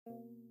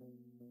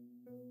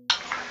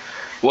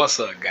What's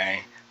up,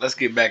 gang? Let's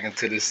get back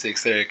into this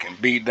 6ARAKIN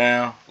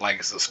beatdown. Like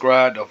and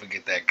subscribe. Don't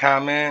forget that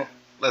comment.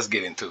 Let's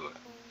get into it.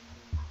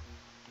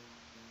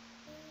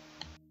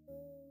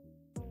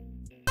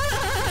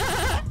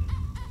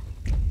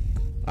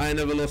 I ain't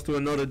never lost to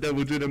another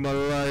devil dude in my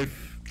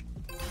life.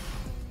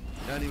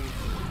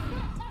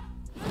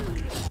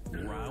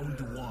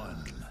 Round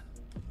one.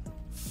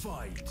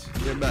 Fight.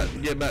 Get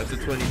back to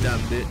 20, damn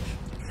bitch.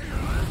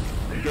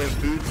 I'm getting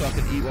food so I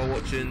can eat while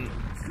watching.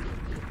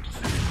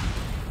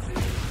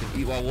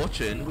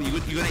 Well,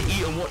 you gonna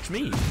eat and watch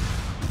me?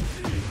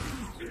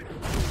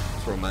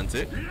 It's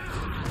romantic.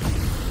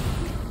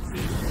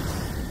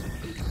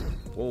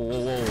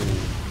 Whoa.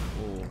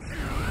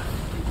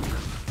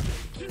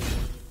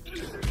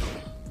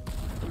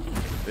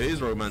 It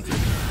is romantic.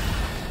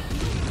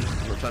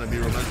 I'm not trying to be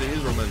romantic, it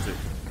is romantic.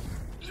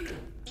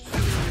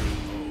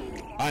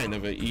 I ain't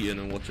never eaten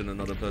and watching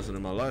another person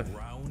in my life.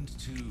 Round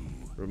two.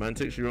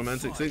 Romantic, she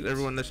romantic. Six.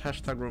 Everyone, let's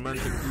hashtag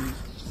romantic, please.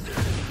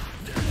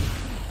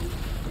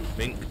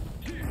 Mink.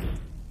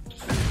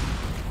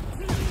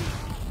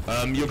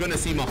 You're gonna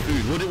see my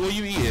food. What are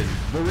you eating?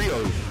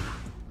 Burritos.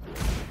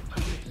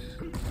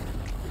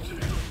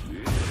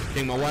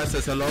 King, my wife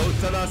says hello.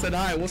 Tell her I said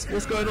hi.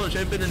 What's going on? She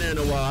ain't been in there in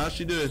a while. How's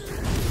she doing?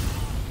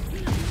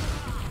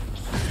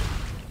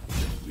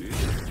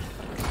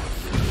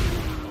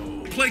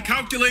 Play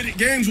calculated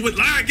games with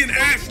lagging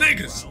ass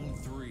niggas. Round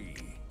three.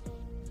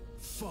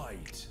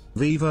 Fight.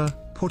 Viva,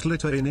 put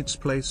litter in its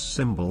place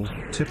symbol,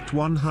 tipped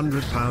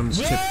 £100,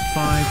 tipped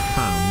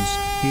 £5.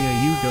 Here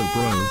you go,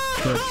 bro.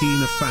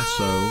 Burkina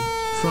Faso.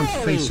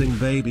 Front-facing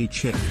baby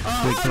chick,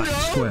 big black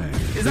square,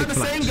 big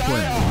black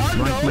square,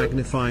 right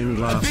magnifying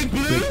glass,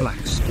 big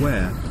black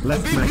square,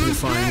 left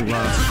magnifying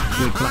glass,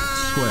 big black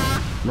square,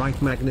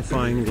 right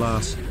magnifying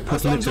glass,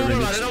 put litter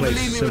in its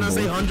place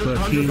symbol,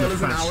 Burkina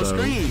Faso,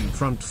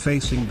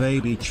 front-facing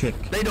baby chick,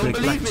 big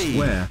black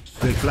square,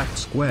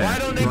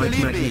 right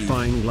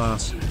magnifying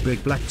glass,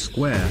 big black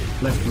square,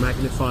 left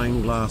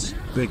magnifying glass,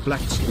 big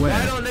black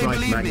square, right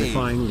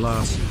magnifying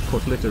glass,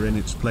 put litter in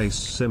its place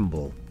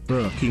symbol,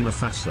 Burkina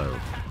Faso.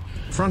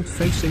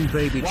 Front-facing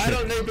baby chick,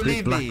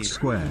 big black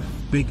square,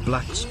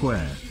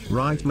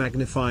 right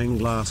magnifying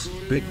glass,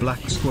 big black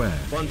square,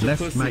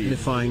 left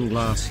magnifying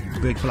glass,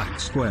 big black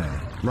square,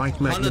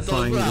 right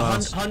magnifying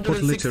glass,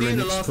 put litter in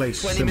its place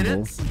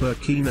symbol,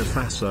 Burkina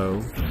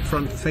Faso,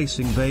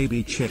 front-facing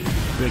baby chick,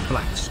 big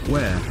black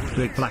square,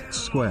 right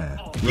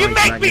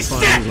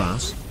magnifying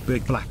glass,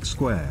 big black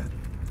square.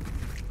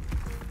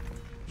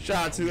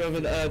 Shout out to whoever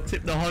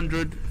tipped the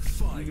 100.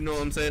 You know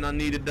what I'm saying? I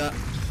needed that.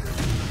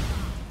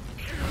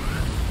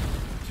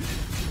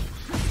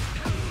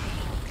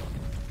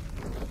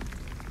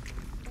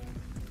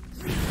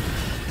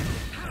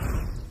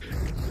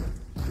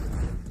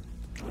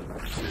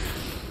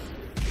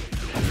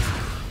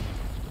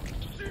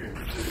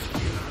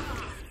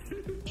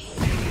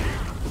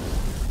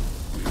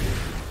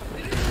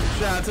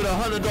 Shout out to the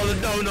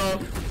 $100 donor.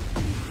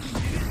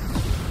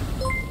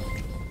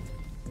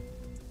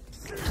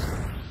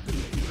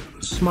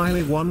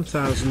 Smiley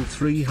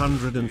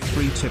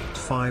 1303 tipped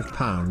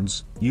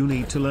 £5. You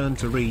need to learn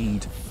to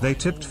read. They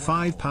tipped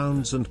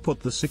 £5 and put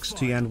the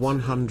 60 and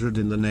 100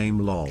 in the name,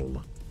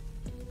 lol.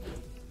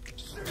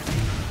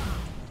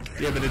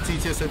 Yeah, but the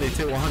TTS said they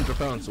tipped £100,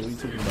 so what are you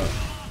talking about?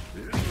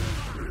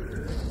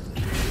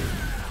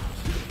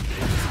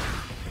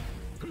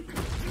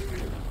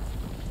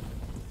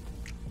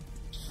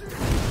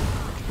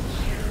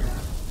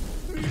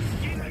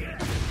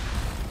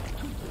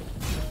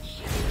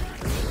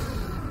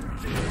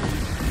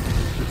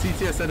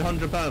 TTS said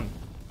 £100.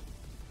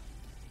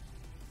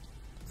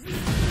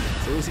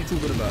 So what's he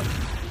talking about?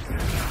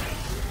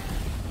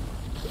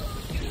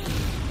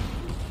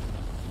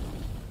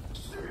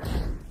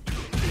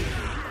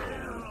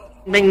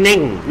 Ding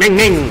ding ding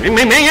ding ding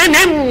ding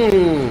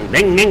ding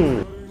ding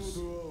ding.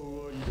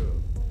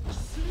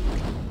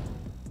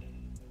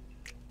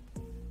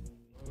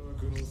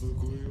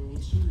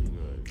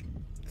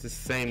 It's the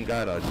same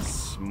guy that I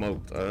just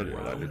smoked earlier.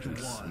 Like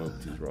literally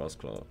smoked his Ross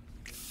Claw.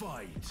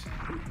 Fight.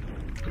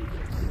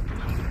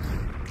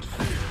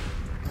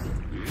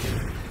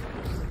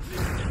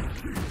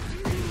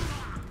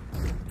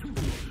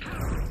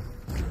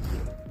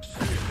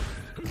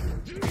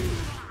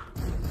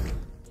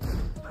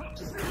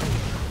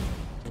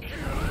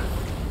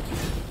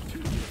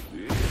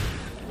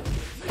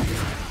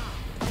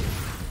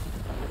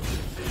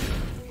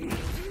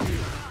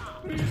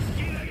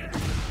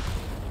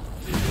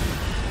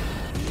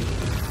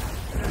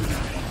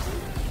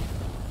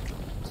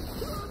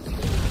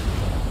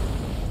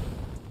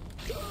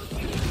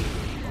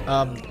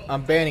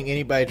 I'm banning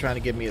anybody trying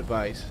to give me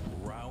advice.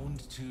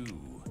 Round two.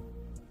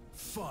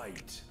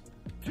 Fight.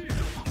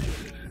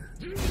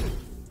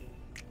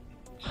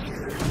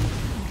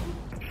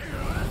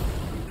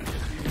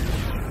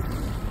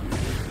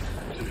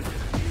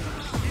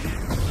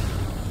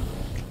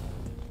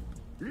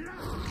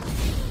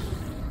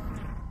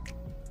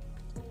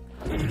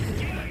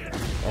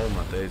 Oh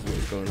my days, what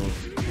is going on?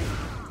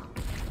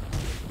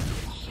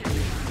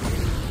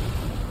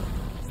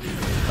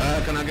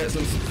 can I get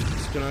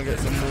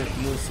some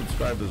more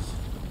subscribers?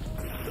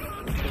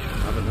 I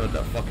haven't heard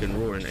that fucking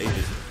roar in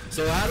ages.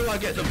 So how do I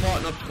get the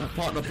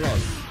partner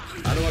plus?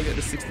 How do I get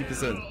the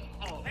 60%?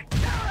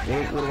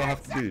 What do I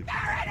have to do?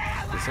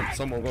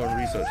 Someone go and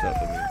research that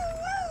for me.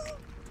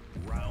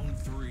 Round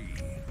 3.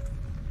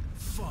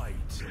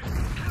 Fight.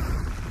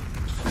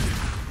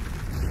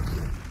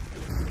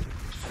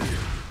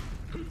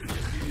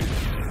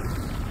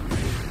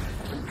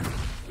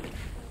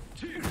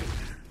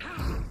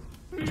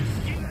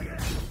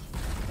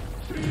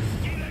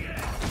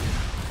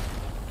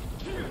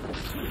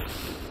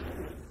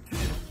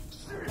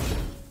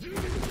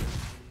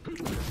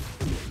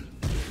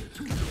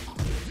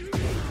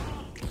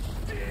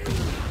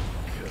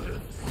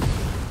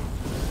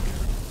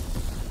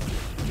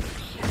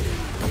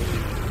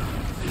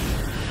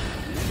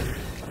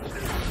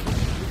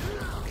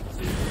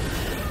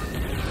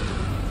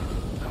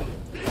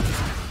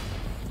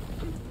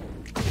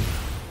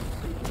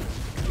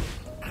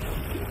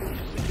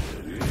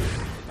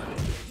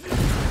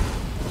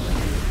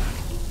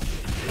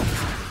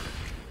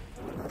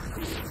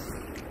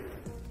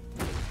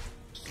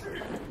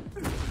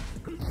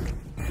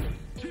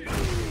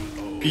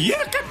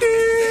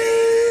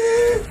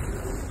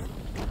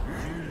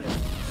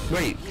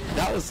 Wait,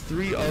 that was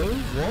 3-0?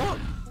 What?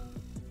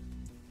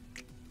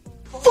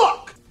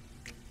 Fuck!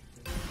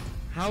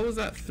 How was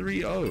that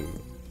 3-0?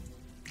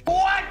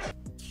 What?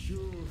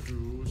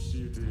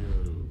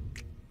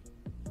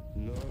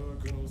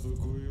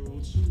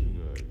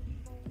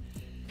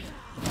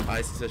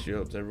 Ice says she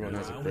hopes everyone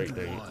has a great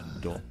day.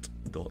 Dot.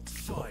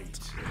 I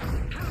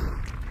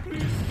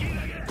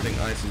think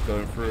Ice is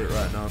going through it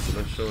right now, so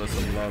let's show her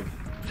some love.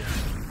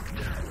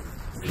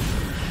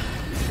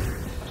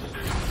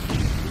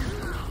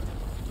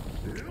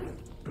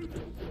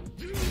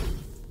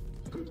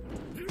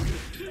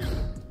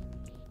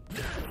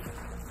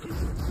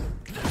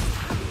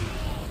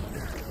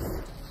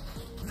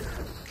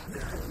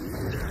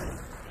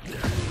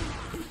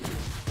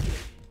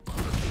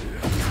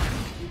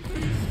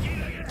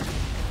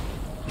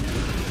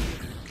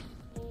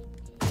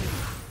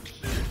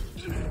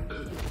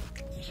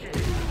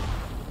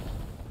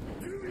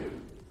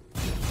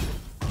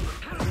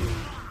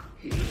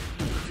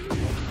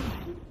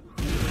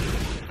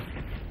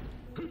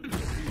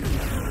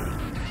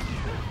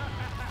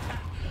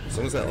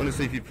 Someone said,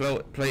 honestly, if you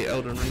play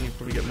Elden Ring, you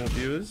probably get more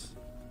viewers.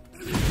 I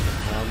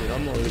mean,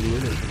 I'm not really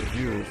in it for the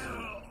viewers.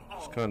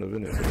 Just kind of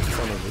in it for the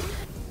fun of it.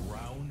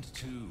 Round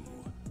 2.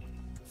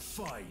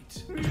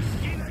 Fight.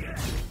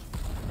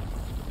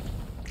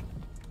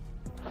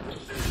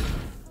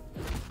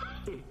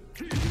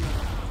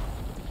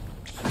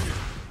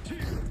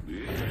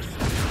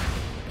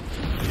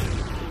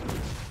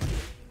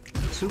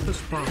 Super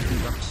Sparky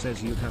Duck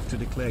says you'd have to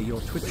declare your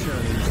Twitch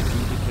earnings if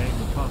you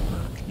became a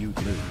partner. You'd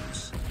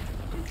lose.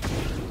 I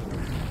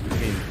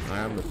mean, I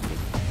am the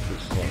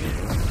Twitch partner.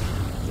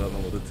 I don't know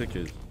what the tick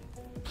is.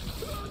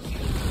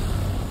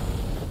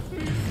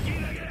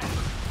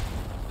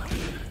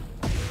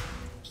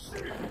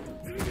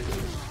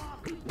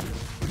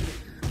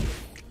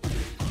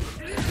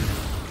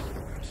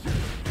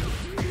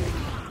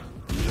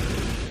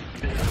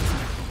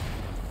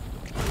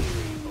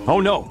 Oh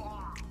no!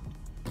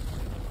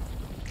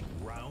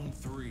 Round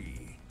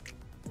 3.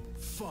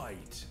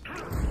 Fight.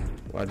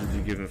 Why did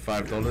you give him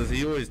 $5?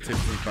 He always tips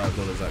me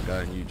 $5, that guy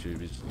on YouTube.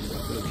 He's just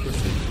a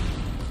pussy.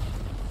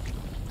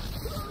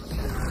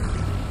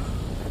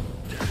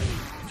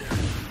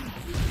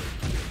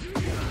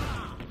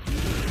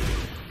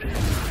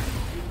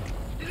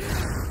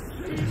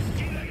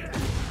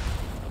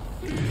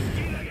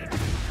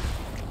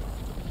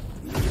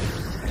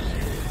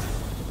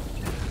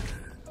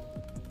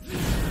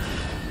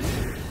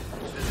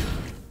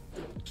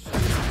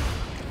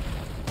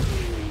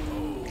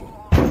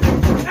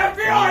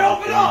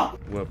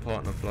 Well,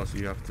 Partner Plus,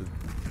 you have to,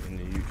 in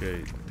the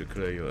UK,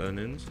 declare your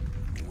earnings.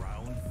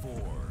 Round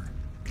 4.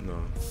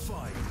 No.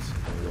 Fight.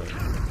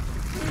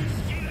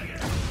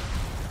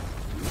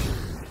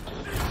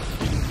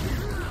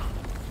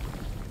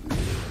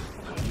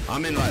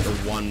 I'm in like the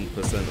 1%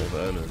 of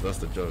earners, that's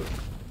the joke.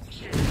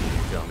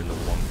 Yeah, I'm in the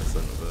 1%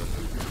 of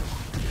earners.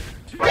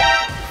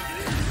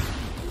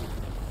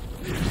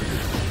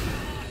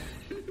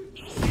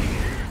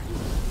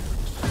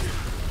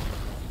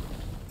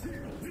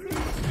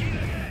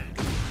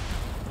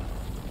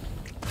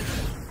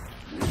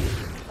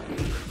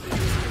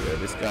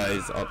 This guy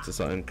is up to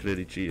something,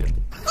 clearly cheating.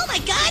 Oh my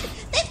god!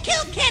 They've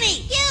killed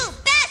Kenny! You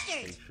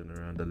bastard!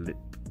 Around the lip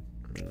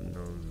and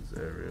nose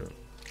area.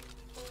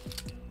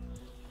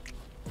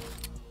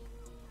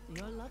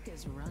 Your luck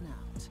has run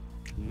out.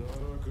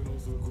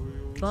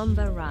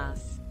 Bomba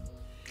Ras.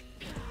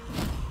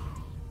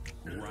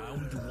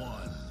 Round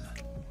 1.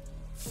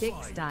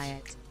 6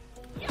 Diet.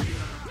 I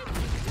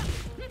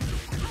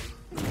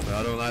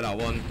don't like that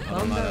one. I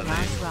don't like Bomba that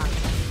name.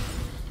 Ras.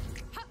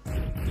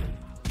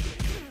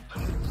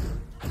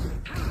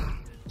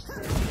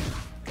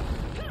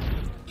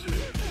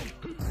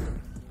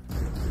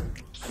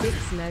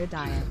 No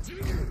diet.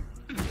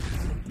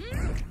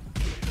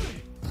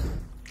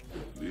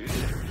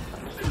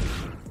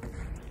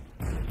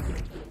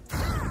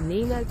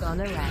 Nina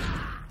gonna wreck.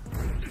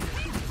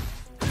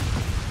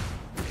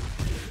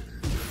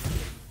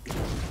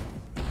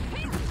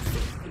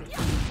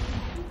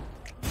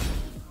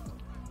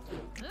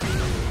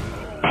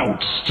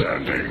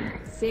 Outstanding.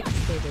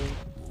 650.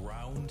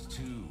 Round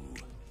 2.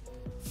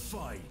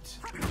 Fight.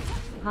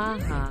 Ha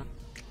ha.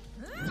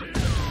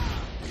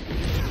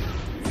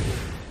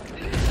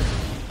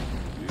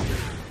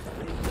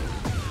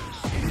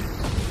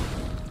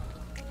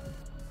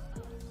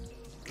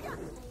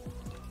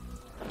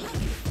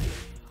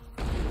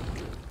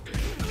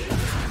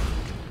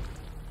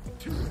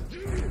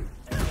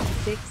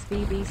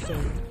 BBC.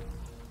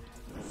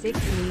 6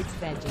 needs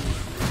veggies.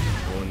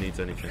 No one needs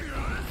anything.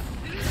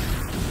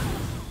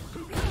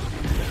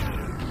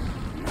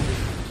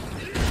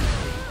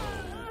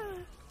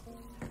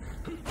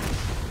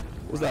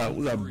 What's that?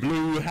 What's that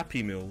blue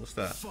Happy Meal? What's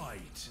that?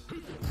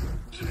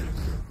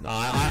 Nah,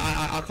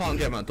 I can't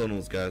get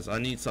McDonald's, guys. I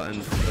need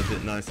something a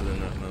bit nicer than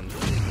that, man.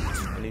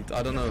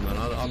 I don't know, man.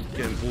 I'm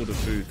getting bored of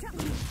food.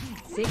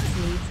 6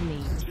 needs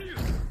meat.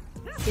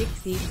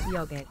 6 eats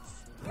yogurts.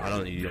 I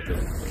don't eat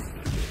yogurt.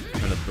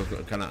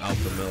 Kind of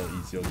alpha male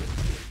eats yogurt.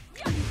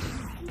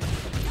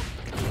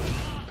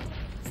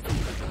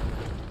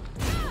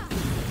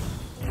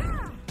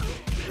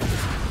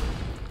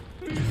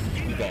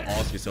 You gotta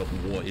ask yourself,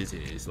 what is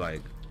it? It's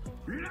like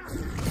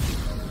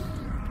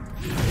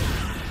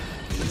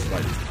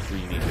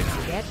creamy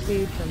mixture. Get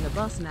food from the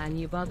boss man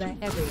you bother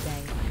every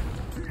day.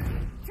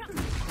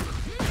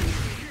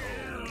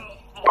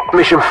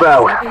 Mission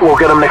failed. We'll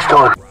get them next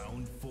time.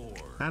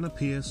 Anna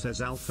Pierce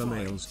says alpha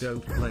males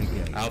don't play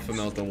games. Alpha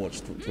males don't watch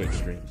Twitch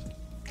streams.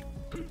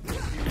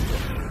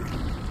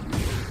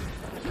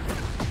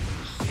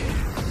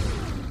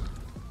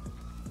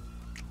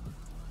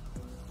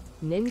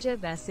 Ninja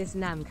vs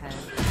Namco.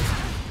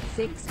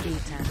 6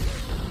 beta.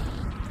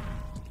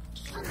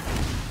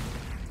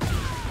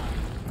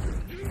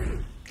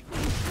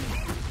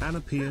 Anna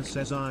Pierce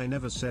says I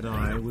never said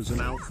I was an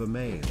alpha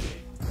male.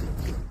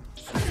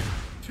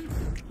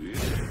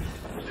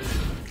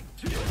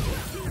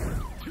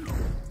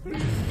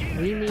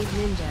 We need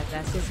Ninja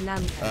versus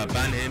Namco.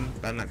 Ban him.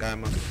 Ban that guy,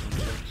 man.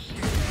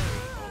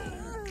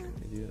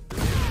 Idiot.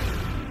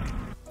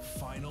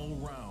 Final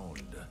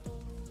round.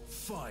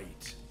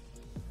 Fight.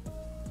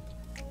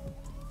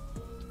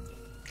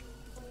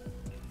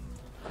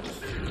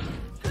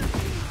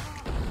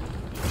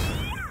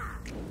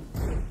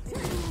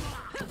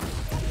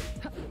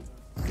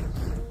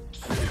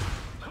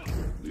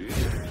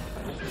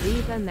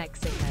 Viva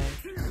Mexico.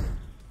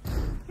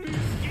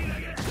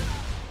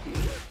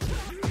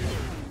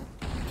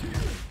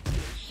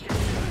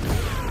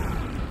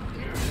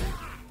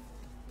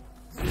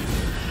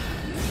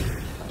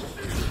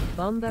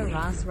 Bomba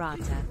Ras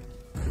Rata.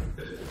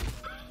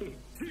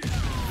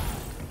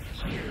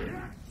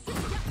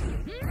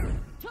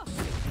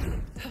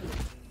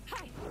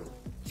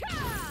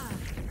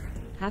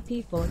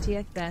 Happy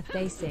 40th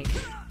birthday, 6.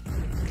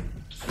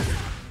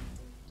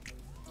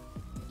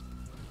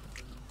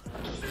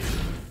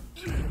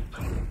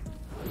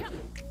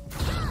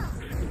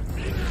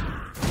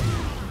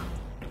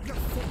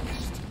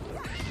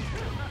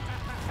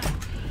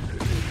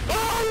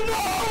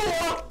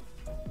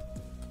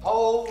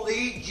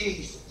 Holy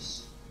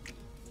Jesus.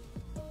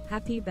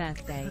 Happy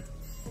birthday.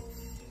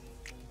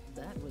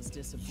 That was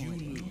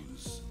disappointing.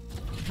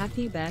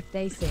 Happy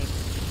birthday,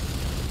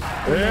 6.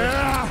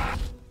 Yeah.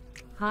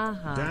 Ha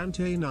ha.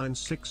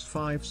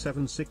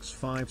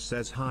 Dante965765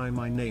 says hi,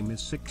 my name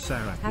is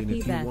 6ARAKIN. Happy If you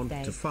birthday. want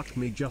to fuck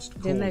me, just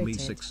call Demoted. me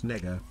 6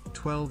 nigger.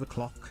 12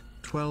 o'clock,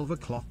 12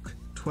 o'clock,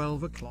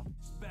 12 o'clock.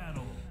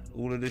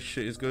 All of this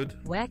shit is good.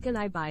 Where can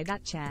I buy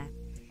that chair?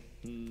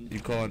 You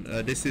can't.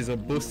 This is a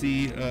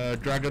bussy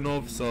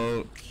Dragonov,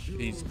 so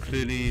he's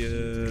clearly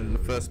the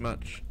first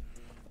match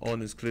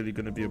on is clearly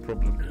going to be a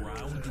problem.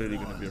 Clearly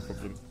going to be a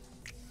problem.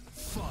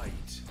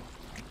 Fight.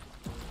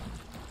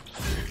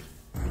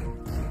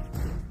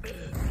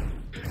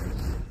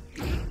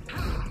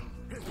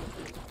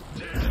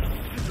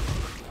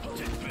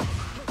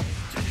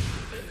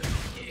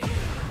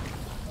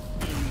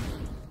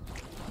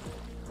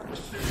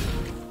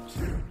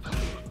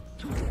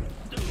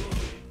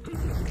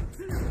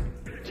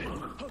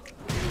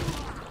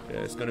 Yeah,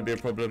 it's going to be a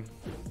problem.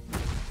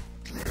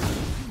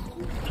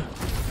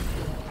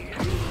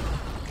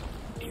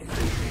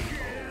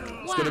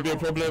 It's going to be a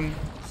problem.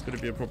 It's going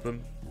to be a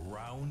problem.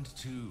 Round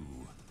 2.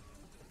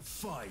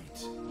 Fight.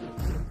 See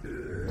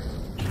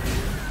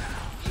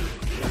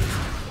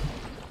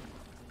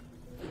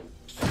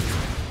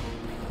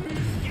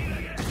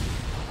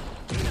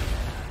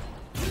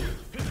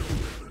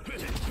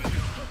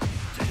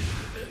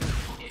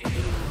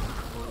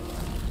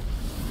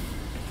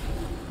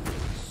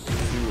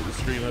what the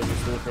stream has in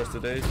store for us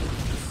today.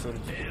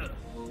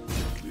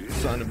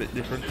 Something a bit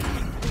different.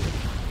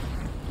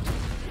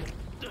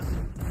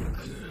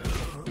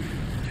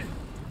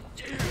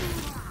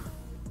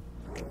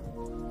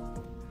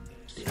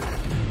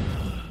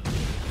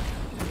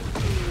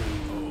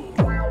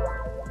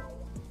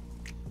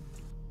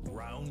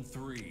 Round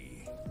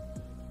 3.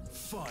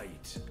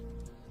 Fight.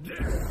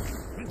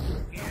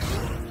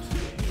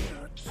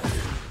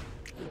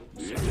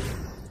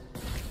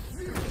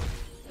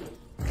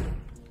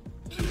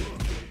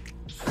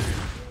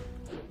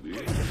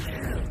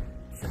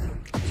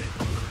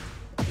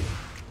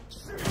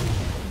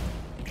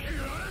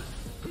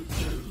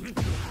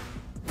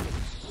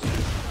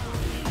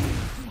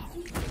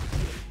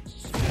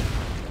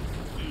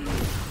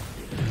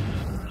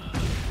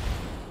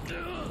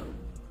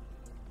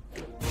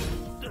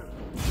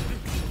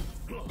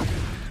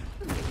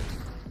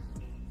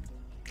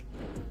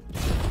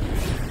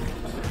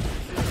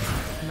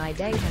 My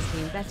day has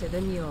been better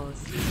than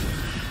yours.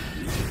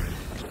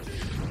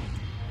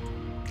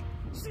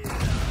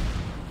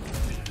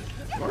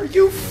 Are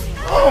you?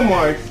 Oh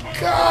my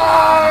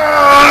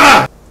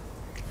god!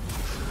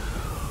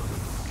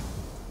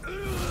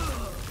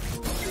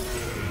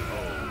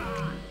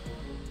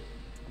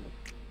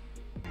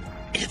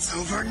 It's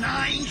over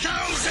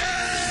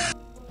 9,000!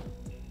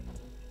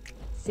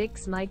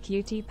 6 my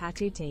cutie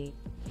patootie.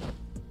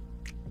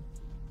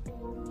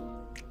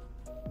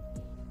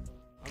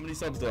 How many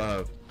subs do I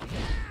have?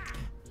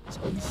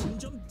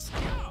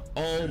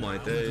 Oh my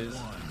days.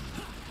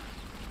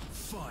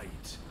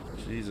 Fight.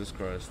 Jesus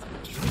Christ.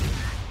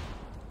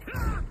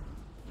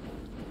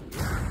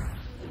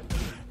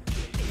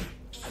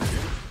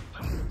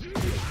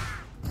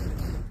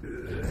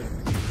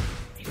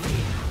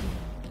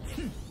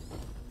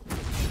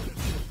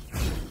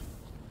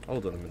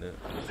 Hold on a minute.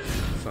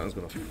 Something's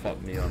gonna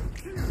fuck me up.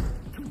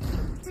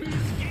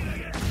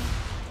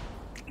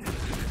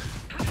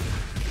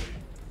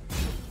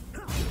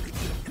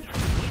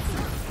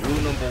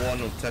 Rule number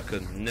 1 of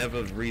Tekken,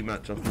 never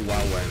rematch a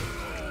Huawei.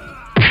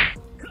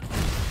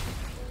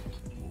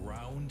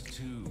 Round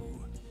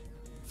 2.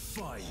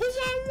 Fight.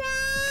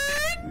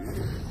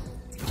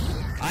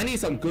 I need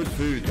some good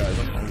food, guys.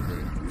 I'm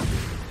hungry.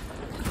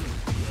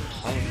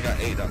 I don't think I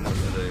ate that much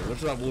today. What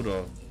should I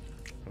order?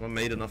 Have I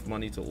made enough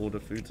money to order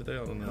food today?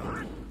 I don't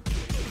know.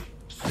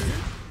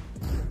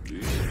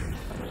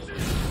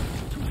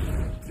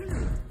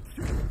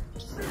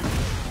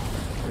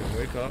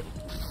 Wake up.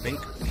 Think.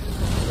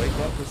 Wake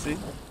up, pussy.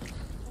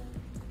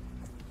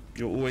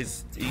 You're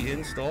always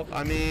eating. Stop.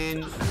 I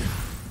mean,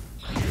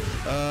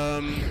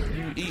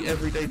 you eat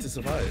every day to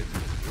survive.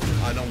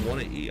 I don't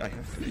want to eat. I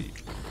have to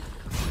eat.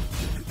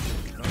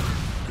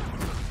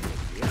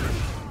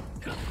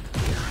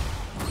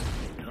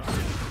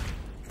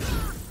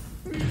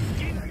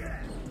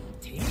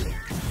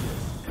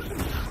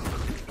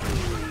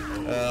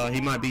 He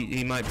might be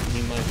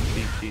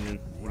cheating.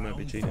 He might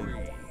be cheating.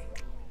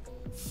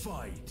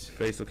 Fight.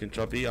 Face looking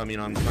choppy. I mean,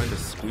 I'm kind of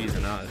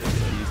squeezing out of it.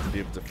 I used to be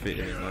able to fit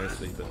in it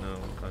nicely, but now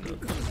I'm kind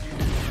of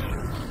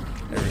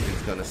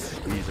everything's kind of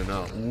squeezing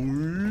out.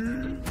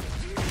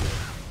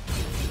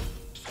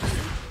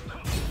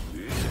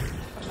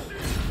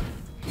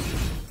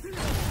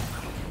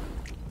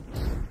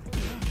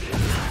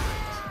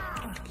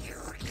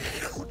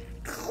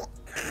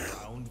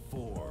 Round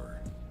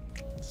 4.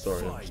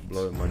 Sorry, I'm just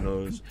blowing my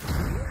nose.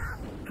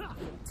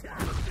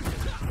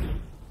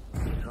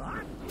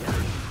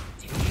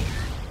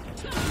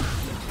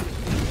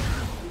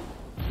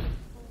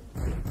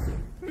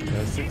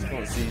 Yeah, 6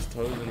 can't see his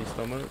toes and his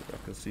stomach. I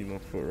can see my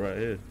foot right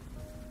here.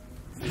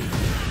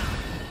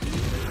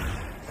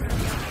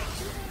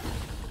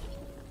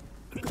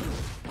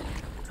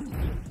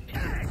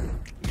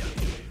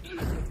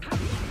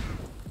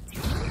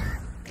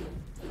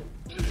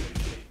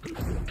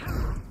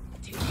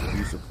 Do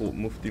you support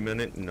Mufti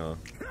Menik? No.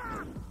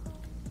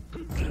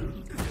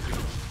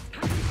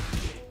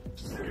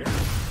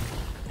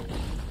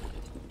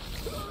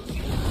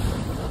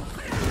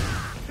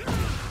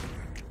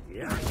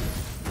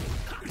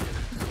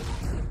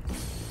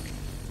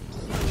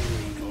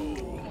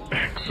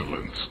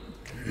 Excellent.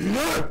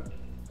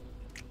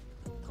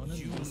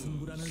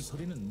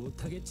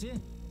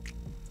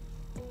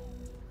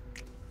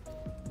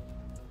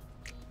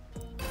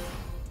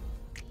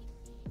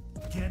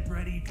 Get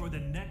ready for the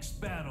next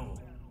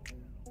battle.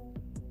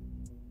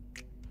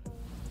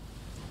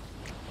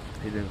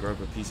 He didn't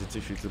grab a piece of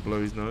tissue to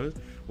blow his nose,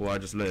 or I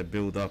just let it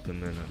build up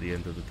and then at the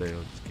end of the day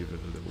I'll just give it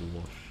a little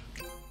wash.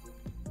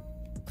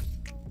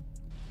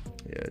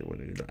 Yeah, when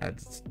it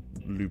adds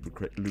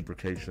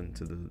lubrication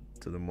to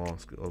the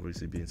mask,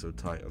 obviously being so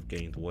tight, I've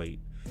gained weight.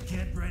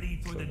 Get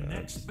ready for the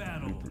next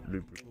battle.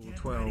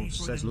 12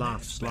 says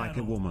laughs like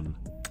a woman.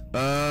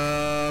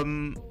 I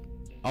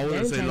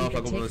wouldn't say laugh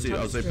like a woman.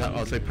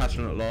 I'll say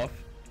passionate laugh.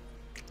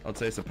 I'd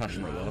say it's a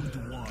passionate laugh.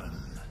 Round 1.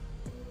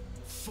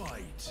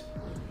 Fight.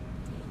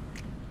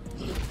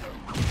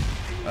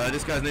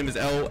 This guy's name is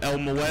El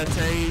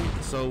Muerte,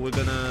 so we're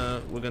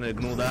gonna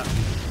ignore that.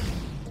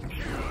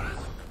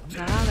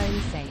 For our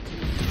own sake.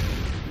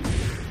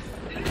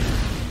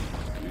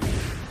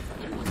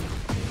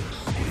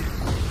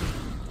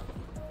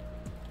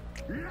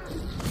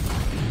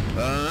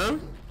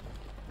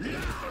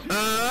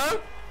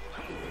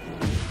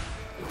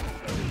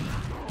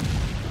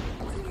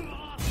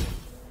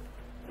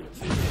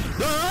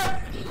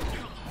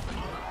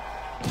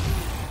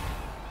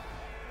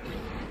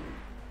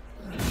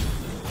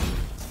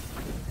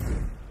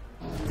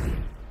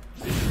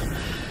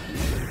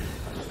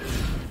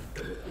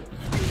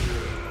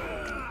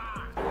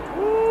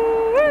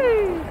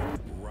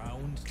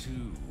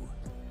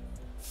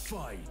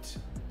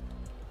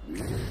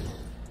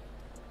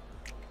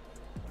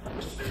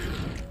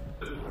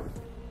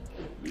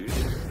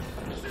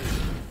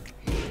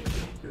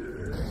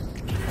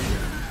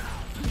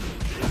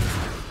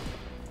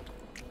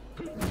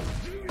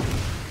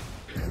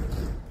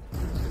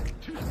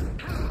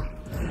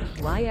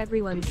 Why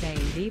everyone saying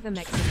Viva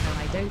Mexico?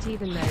 I don't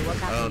even know what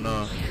that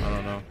means. I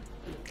don't know.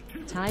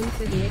 Time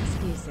for the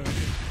excuses.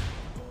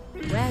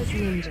 Where's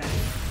Ninja?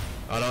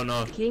 I don't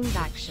know. King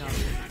Backshot.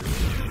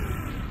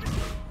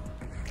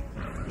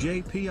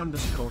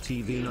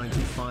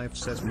 JP_TV95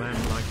 says man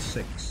like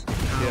 6.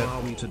 How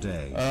are we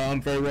today?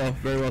 I'm very well,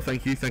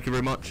 thank you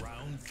very much.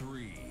 Round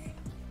 3.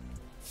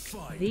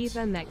 Fight.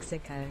 Viva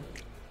Mexico.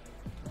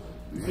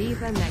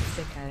 Viva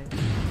Mexico.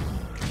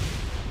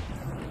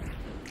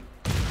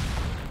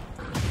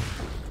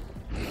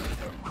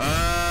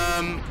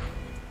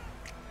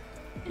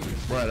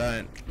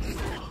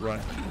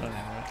 Right.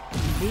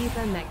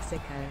 Viva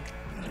Mexico.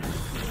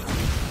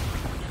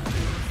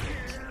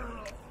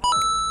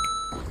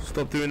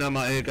 Stop doing that,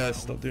 my ear, guys.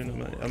 Stop doing that,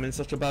 man. I'm in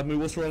such a bad mood.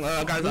 What's wrong?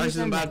 Guys, Icy's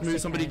in a bad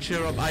mood. Somebody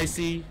cheer up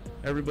Icy.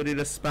 Everybody,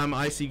 let's spam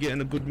Icy. Get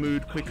in a good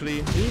mood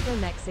quickly. Viva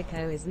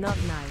Mexico is not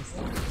nice.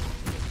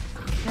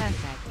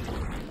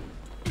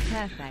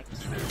 Perfect.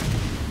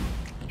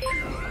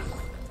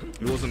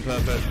 It wasn't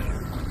perfect.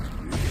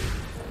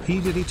 P.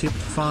 Diddy tipped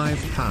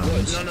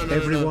 £5. No,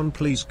 Everyone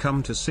please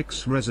come to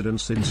 6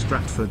 residence in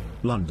Stratford,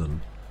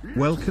 London.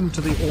 Welcome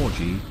to the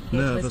orgy,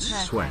 nervous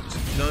sweat.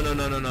 No, there's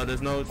none of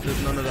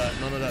that.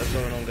 None of that is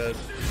going on, guys.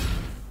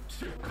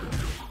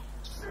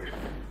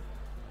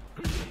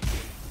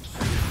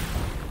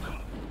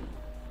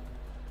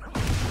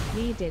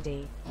 P.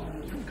 Diddy.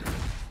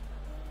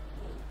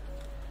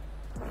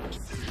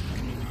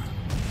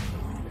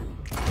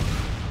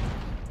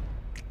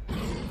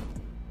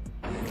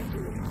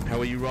 How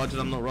are you, Rajan?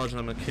 I'm not Rajan,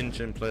 I'm a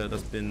Kinchin player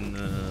that's been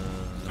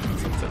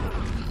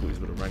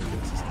with a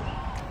ranking system.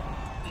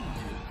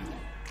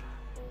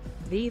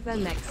 Viva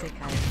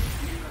Mexico.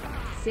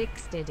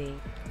 6 Diddy.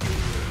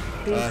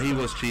 He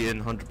was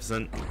cheating,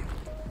 100%.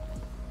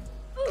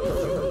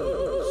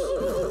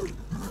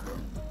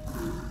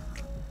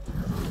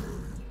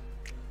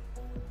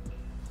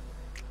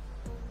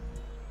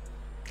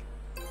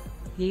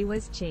 He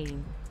was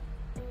cheating.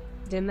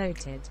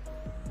 Demoted.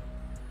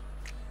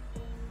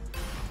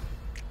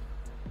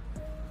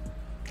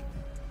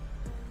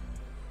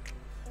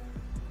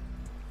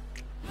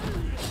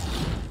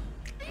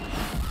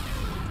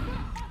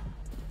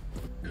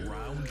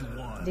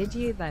 Did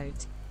you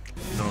vote?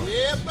 No.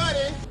 Yeah,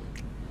 buddy.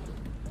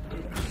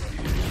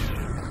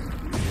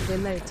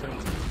 Demoted.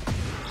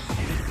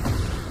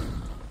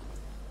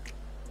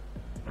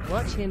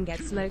 Watch him get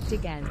smoked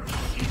again.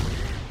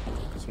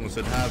 Someone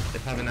said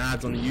if having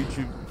ads on a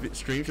YouTube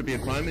stream should be a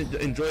crime,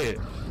 enjoy it.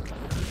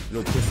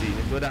 Little pussy.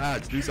 Enjoy the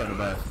ads, do something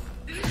about it.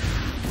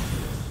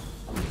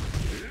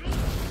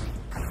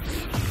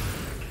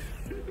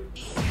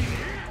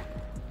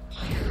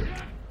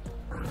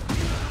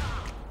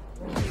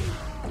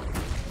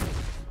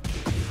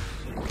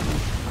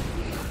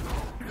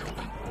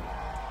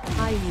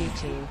 Hi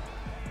YouTube.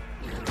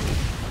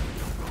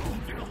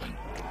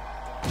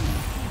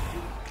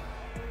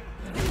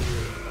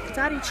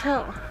 Daddy,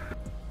 chill.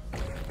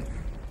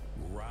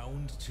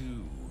 Round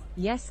 2.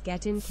 Yes,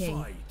 get in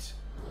king. Fight.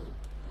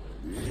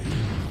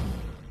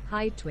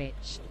 Hi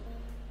Twitch.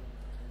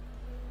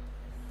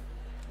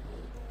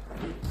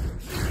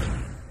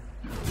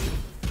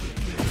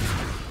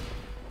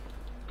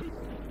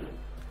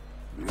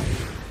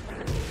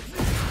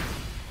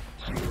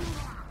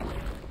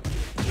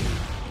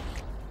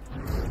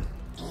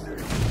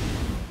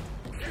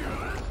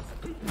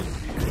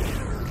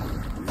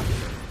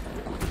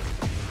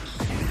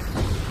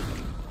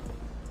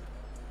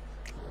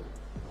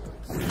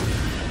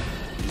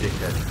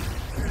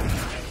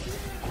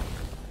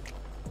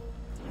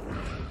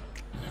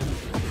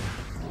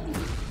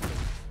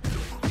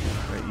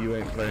 You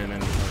ain't playing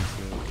anytime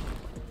soon.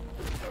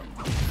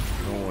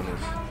 No one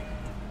is.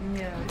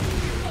 No.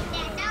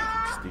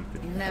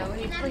 Stupid. No,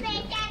 he's like...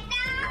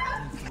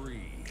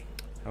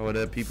 How are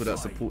there people that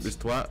support this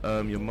twat?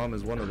 Your mum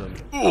is one of them.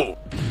 You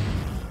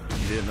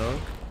didn't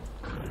know?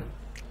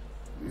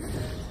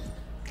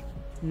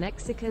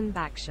 Mexican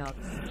backshots.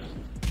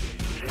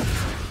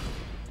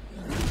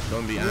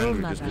 Don't be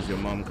angry just because your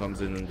mum comes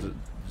in and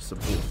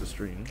supports the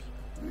streams.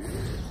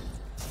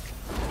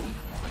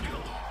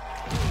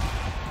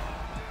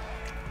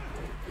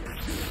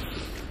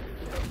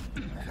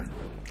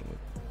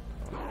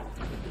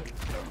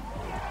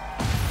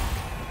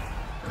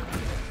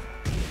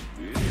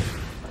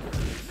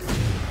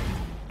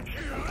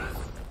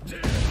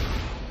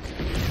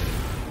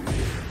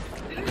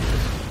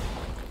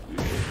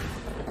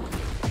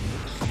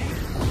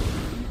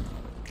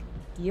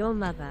 Your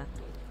mother.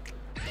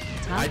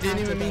 I didn't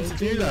even mean to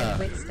do that.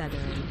 Quit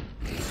stuttering.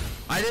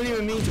 I didn't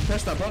even mean to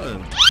press that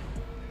button.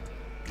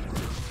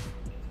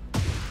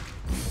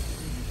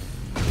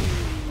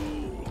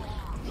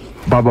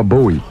 Baba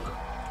Bowie.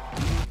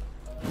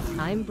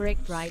 I'm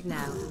bricked right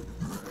now.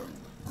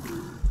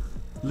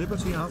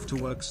 Liberty After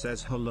Work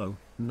says hello,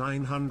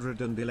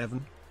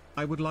 911.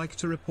 I would like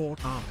to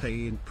report our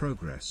pay in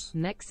progress.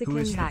 Mexican Who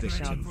is the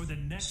backshots.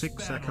 victim?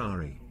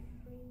 6ARAKIN.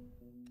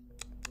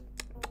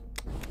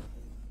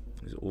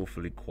 It's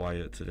awfully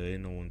quiet today,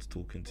 no one's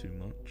talking too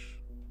much.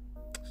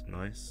 It's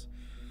nice.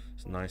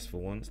 It's nice for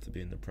once to be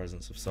in the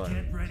presence of silence.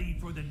 Get ready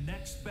for the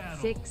next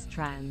battle. 6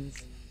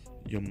 trans.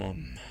 Your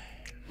mom.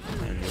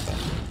 And your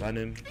ban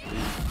him, please.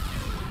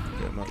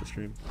 Get him out the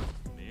stream.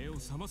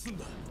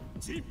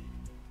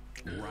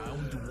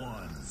 Round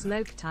 1.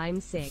 Smoke time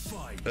 6.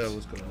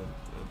 What's going on?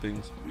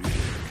 Things.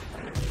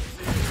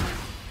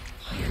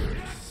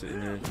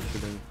 Sitting here,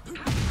 chilling.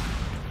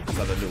 Just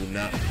had a little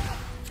nap.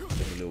 I'm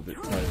a little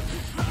bit tired.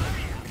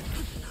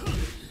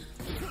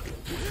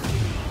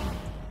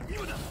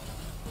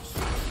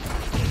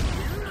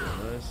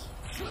 Nice.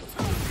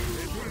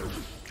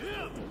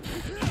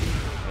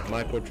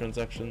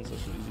 Microtransactions,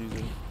 that's what he's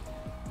using.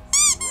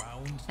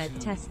 At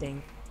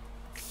testing.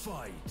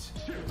 Fight.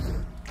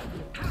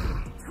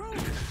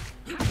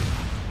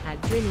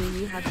 At Drinny,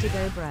 you have to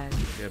go, bro.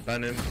 Yeah,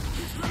 ban him. Get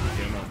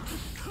him out.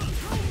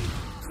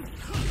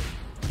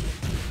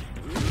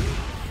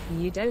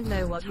 You don't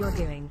know what you're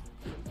doing.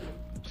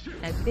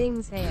 At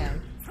things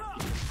here.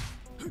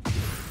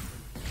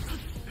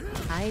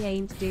 I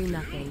ain't do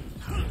nothing.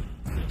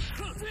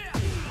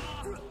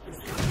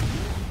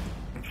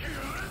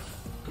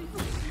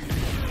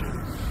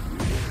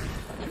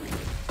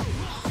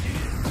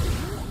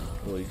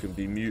 Or you can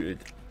be muted.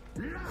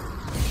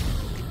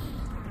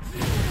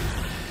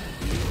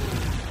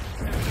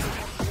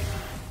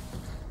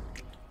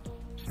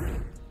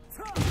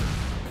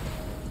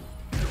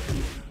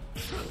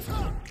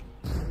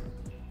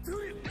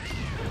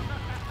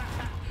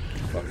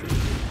 Fuck it.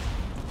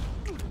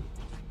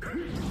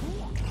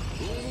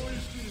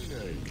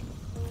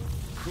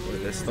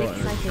 They're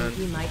starting I a think chant.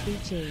 you might be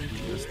cheating.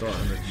 They're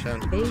starting a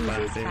chant. Things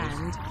Bad is things.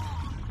 banned.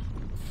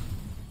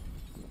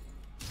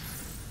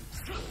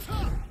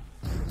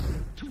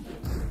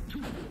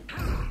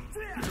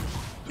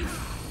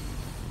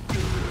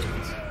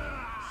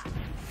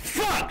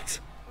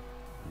 Fucked!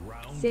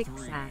 6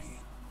 ass.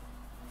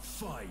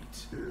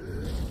 Fight.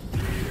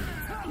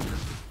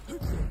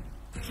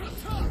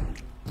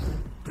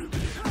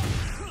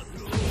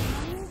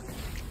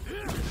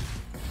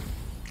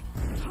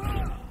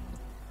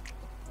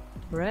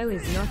 Bro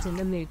is not in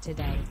the mood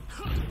today.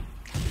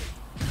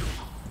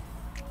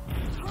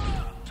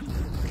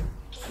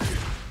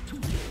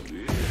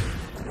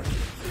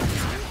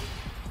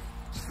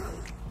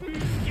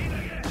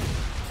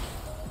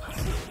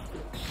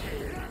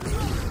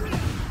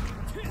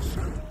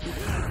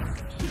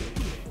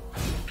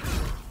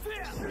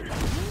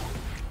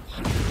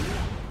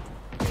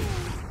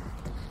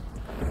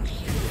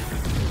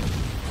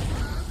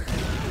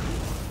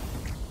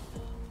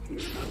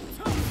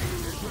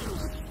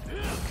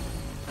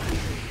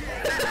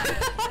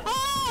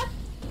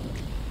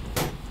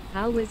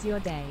 How was your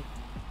day?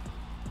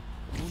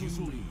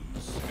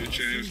 Bitch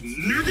ass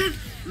nigga.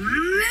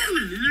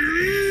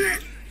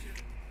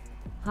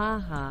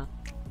 Haha.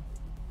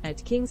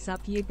 At King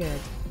Sup you good.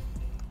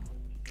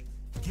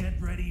 Get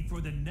ready for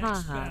the next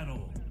Haha.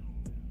 battle.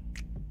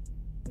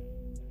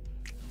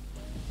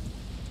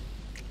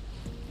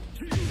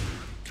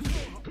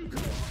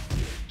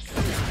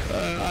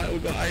 We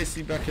got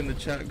Icy back in the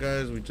chat,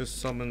 guys. We just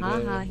summoned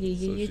her, so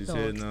you she's thought.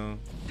 here now.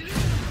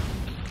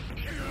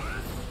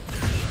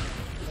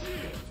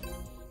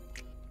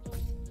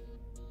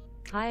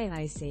 Hi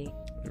Icy.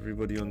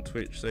 Everybody on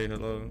Twitch, say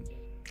hello.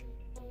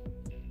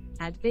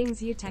 At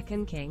Bings you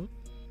Tekken King.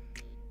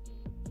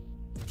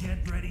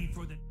 Get ready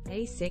for the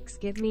A6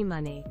 give me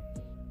money.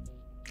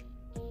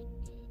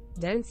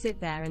 Don't sit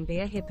there and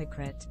be a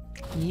hypocrite.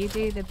 You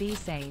do the be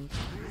sane.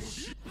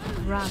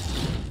 Rust.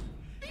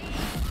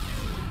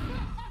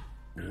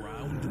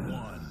 round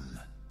 1.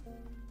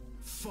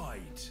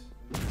 Fight.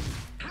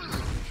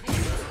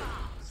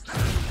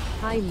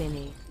 Hi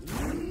Minnie.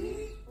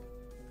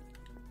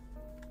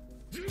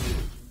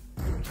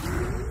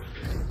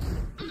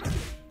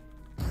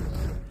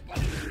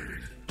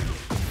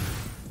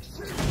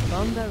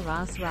 Bomba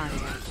Ras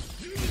Rata.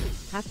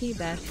 Happy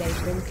birthday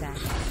princess.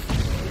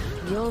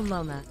 Your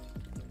mama.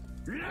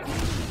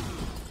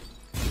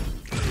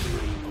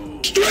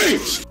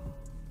 Straight.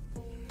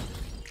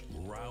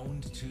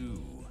 Round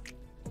 2.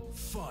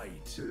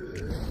 Fight.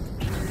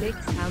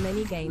 6 how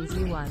many games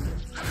you won?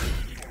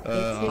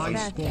 It's his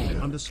birthday.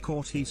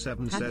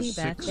 _T7 Happy says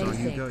 6 birthday, are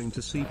you 6. going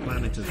to see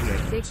Planet of the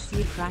Apes? 6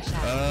 you crash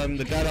out.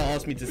 The guy that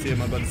asked me to see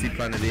him, I'm going to see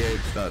Planet of the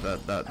Apes.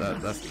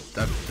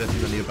 That's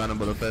definitely a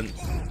bannable offense.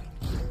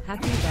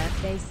 Happy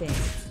birthday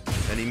 6.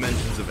 Any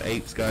mentions of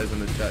apes, guys, in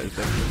the chat is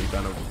definitely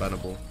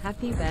bannable.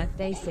 Happy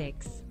birthday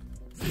 6.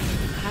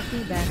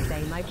 Happy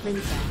birthday my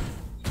princess.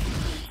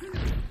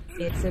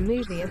 It's a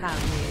movie about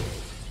you.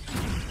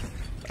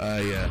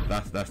 Yeah,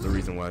 that's the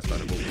reason why it's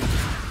bannable.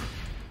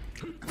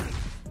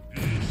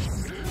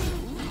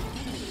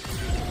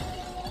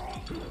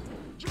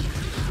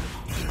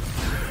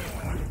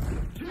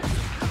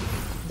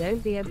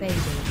 Don't be a baby.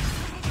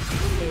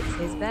 It's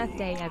his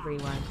birthday,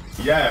 everyone.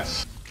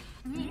 Yes.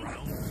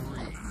 Round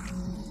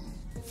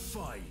 3.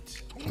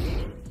 Fight.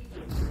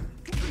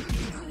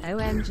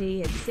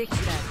 OMG, it's 6th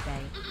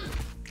birthday.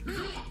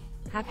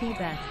 Happy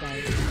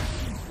birthday.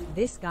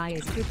 This guy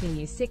is cooking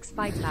you 6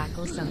 fight back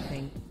or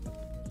something.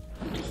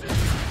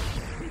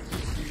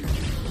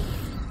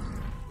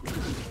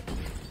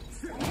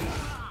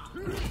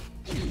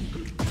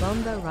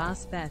 Bomba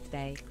Ras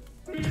birthday.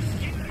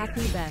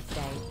 Happy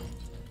birthday.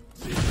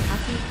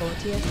 Happy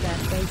 40th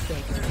birthday,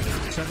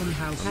 6. 7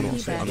 house Happy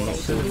lots birthday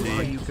of to you.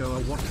 where you go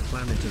what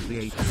planet of the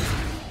apes?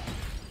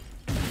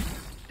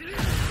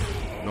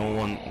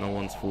 No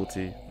one's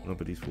 40.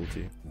 Nobody's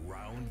 40.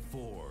 Round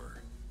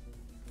 4.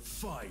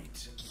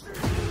 Fight.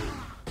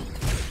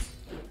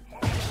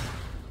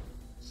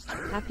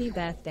 Happy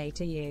birthday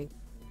to you.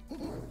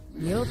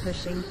 You're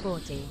pushing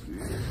 40.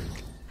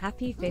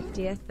 Happy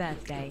 50th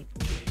birthday.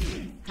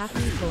 Happy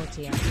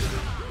 40th.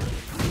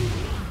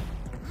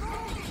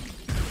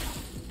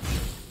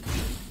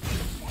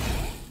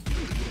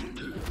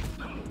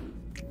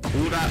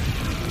 All that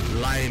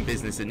lying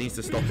business, it needs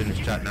to stop in this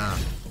chat now.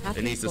 Happy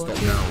It needs to stop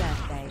 40th now.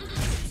 birthday.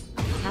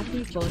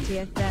 Happy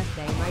 40th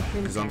birthday, my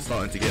princess. Because I'm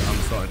starting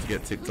to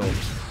get TikTok.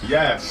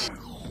 Yes.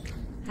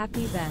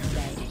 Happy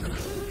birthday.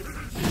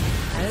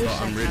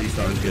 I'm really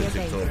starting to get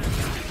TikTok.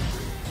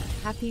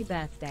 Happy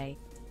birthday.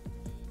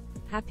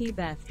 Happy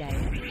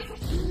birthday.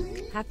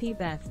 Happy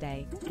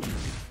birthday.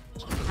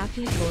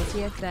 Happy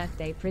 40th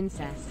birthday,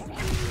 princess.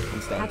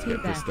 I'm starting Happy to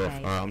get pissed off.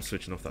 birthday. Alright, I'm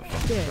switching off that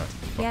fucking Good. chat.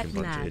 Get Fucking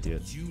bunch mad. of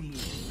idiots.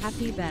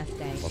 Happy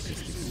birthday. Fucking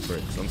stupid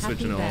pricks. I'm Happy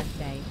switching it off.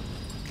 birthday.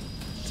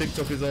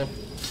 TikTok is off.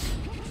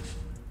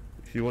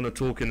 If you want to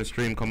talk in the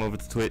stream, come over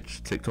to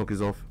Twitch. TikTok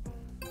is off.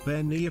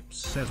 Ben Yips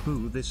says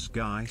boo this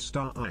guy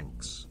star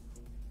anks.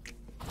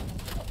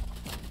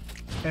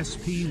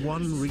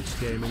 SP1 Reach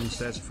Gaming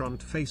says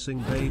front facing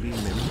baby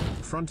Mim,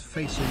 front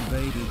facing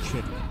baby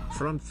chick,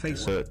 front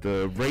facing.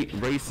 The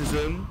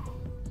racism,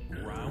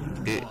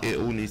 it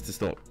all needs to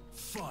stop.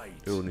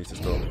 It all needs to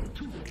stop.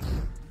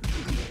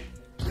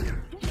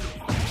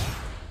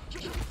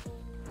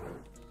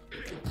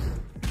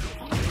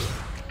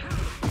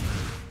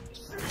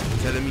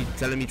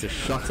 Telling me to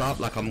shut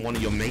up like I'm one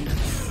of your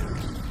mates.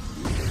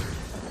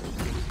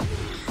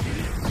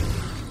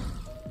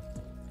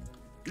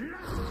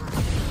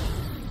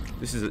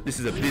 This is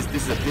a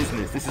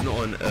business. This is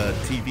not a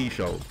TV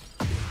show.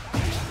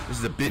 This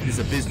is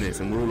a business,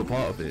 and we're all a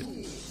part of it,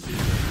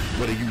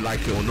 whether you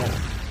like it or not.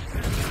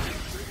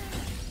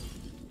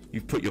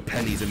 You've put your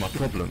pennies in my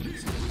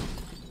problems.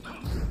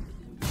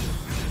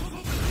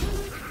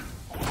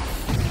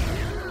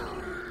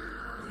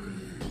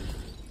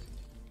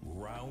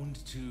 Round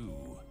 2.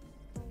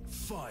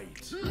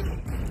 Fight.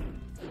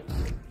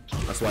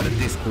 That's why the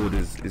Discord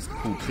is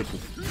called triple.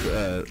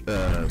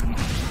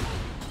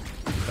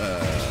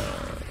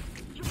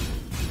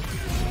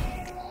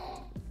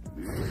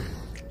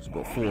 It's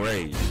got 4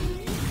 A's.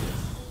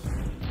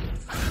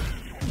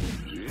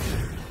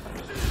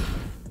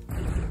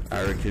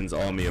 Arakin's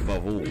army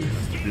above all.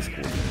 That's the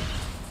Discord.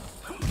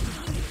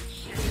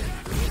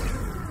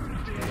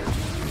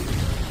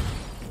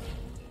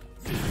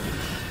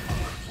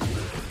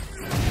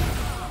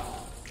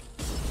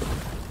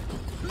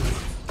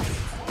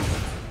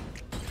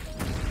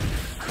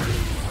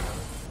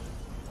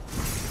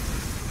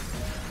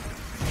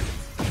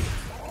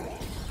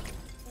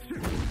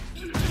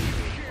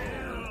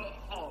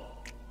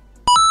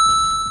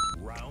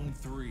 Round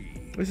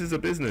 3. This is a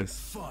business.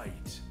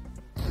 Fight.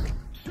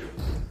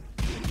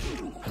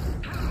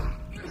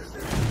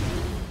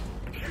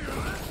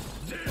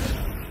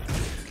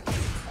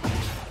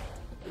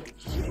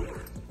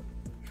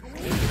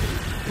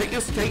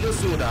 Take your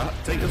sword out.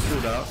 Take your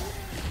sword out.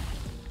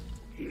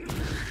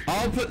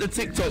 I'll put the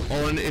TikTok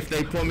on if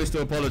they promise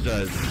to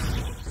apologize.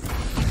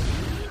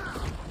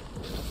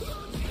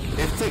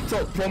 If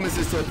TikTok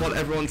promises to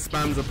everyone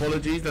spams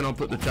apologies, then I'll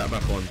put the chat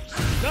back on.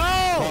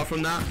 No! Apart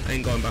from that,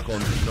 ain't going back on.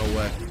 No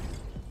way.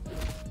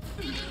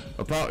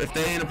 If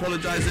they ain't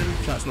apologizing,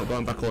 chat's not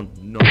going back on.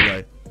 No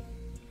way.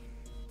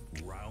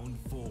 Round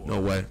 4. No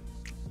way.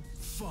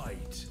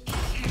 Fight.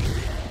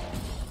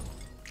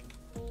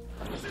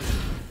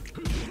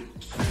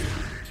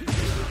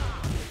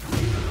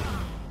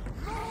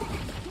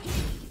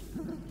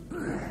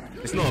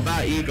 It's not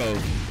about ego.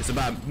 It's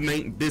about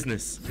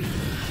business.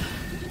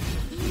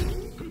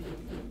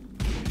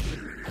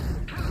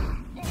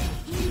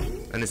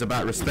 And it's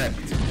about respect.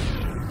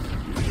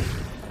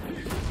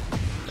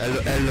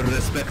 El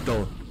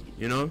respecto,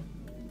 you know?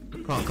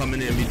 Can't come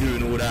in here and be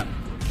doing all that.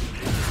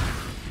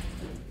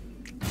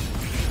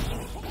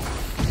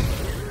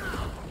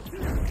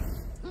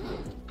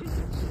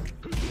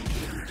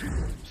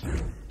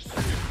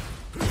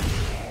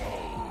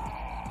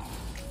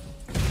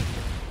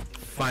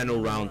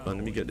 Final round, man.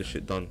 Let me get this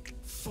shit done.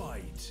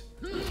 Fight.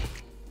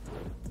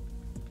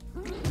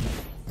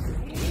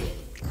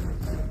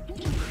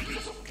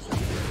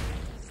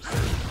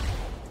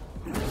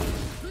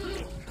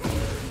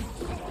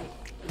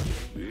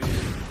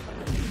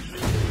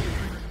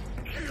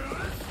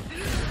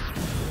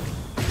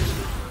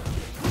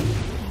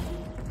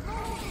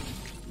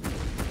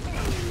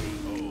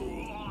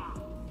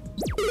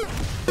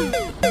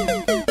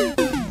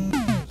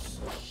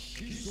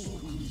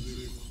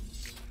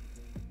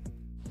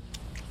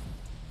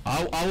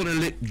 I want to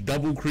lick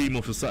double cream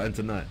off of something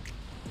tonight.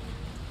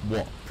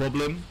 What?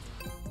 Problem?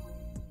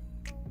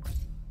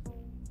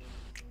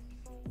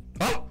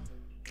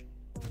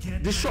 Get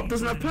This shop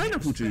doesn't have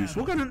pineapple juice.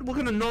 What kind of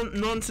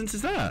nonsense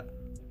is that?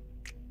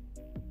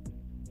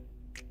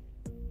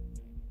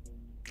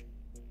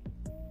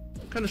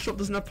 What kind of shop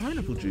doesn't have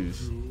pineapple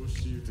juice?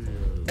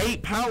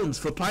 £8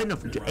 for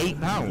pineapple juice.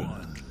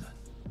 £8.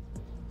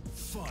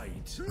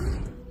 Fight.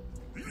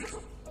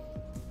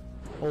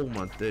 Oh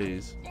my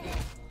days.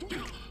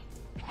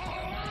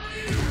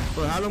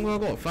 Bro, how long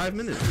have I got? 5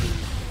 minutes.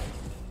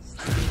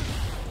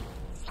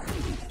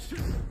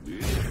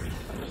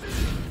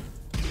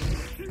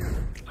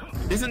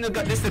 Isn't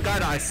this the guy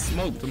that I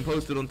smoked and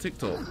posted on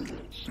TikTok?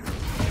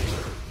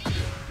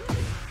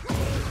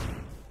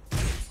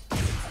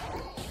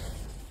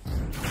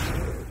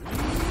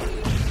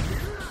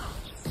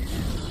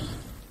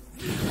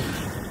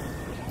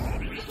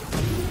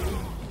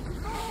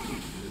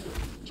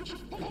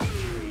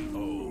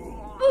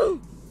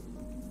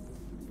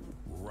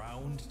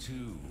 Round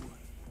 2.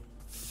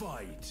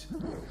 Fight.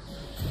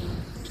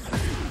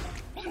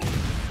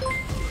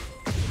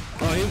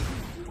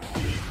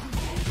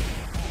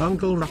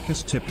 Uncle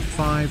Ruckus tipped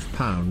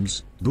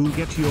 £5. Boo,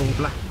 get your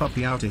black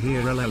puppy out of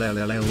here.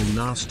 LLLLL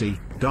nasty,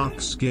 dark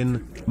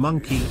skin,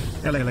 monkey,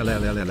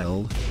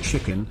 LLLLL,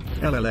 chicken,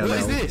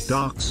 LLLL,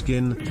 dark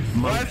skin,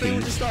 monkey,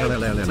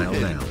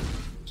 LLLLL.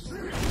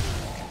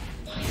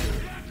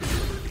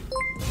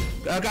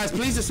 Guys,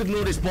 please just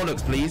ignore this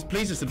bollocks, please.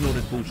 Please just ignore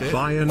this bullshit.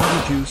 Buy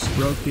another juice,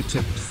 Brokey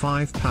tipped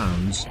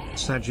 £5.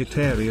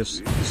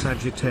 Sagittarius,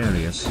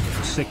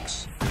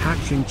 6.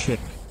 Hatching chick,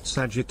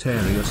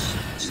 Sagittarius,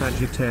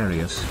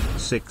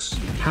 6.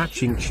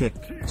 Hatching chick,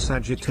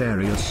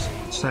 Sagittarius,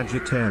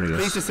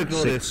 Please just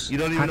ignore 6. this. You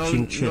don't even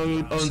Hatching know chick,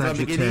 who owns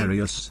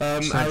Sagittarius,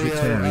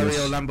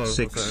 Ariel Lambo.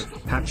 6.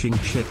 Okay. Hatching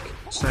chick,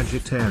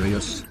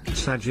 Sagittarius,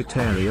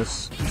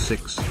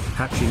 6.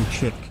 Hatching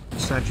chick,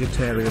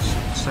 Sagittarius,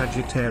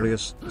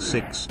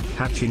 6.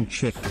 Hatching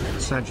chick,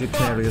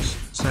 Sagittarius, 6. Hatching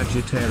chick,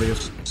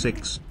 Sagittarius,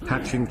 6.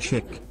 Hatching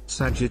chick,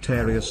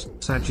 Sagittarius,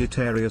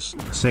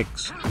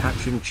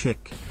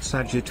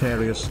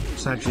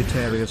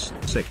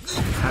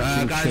 6.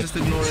 Hatching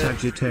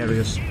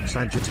chick,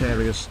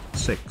 Sagittarius,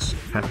 6.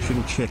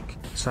 Hatching chick,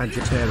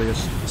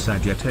 Sagittarius,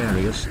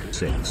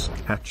 6.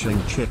 Hatching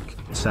chick,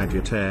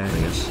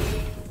 Sagittarius,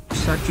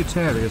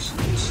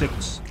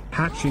 6.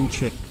 Hatching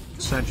chick,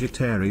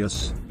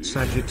 Sagittarius,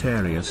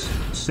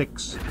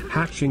 6.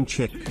 Hatching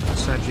chick,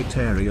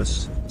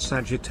 Sagittarius,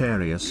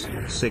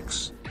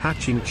 6.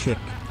 Hatching chick,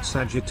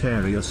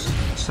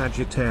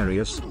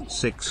 Sagittarius,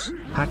 6.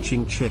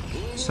 Hatching chick,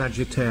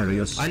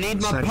 Sagittarius, I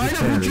need my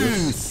pineapple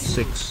juice.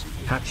 6.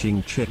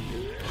 Hatching chick.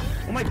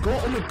 Oh my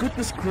god, oh my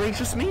goodness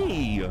gracious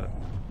me.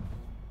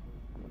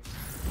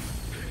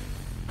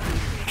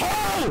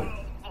 Oh!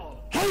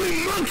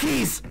 Holy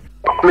monkeys!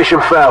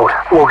 Mission failed.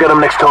 We'll get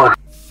them next time.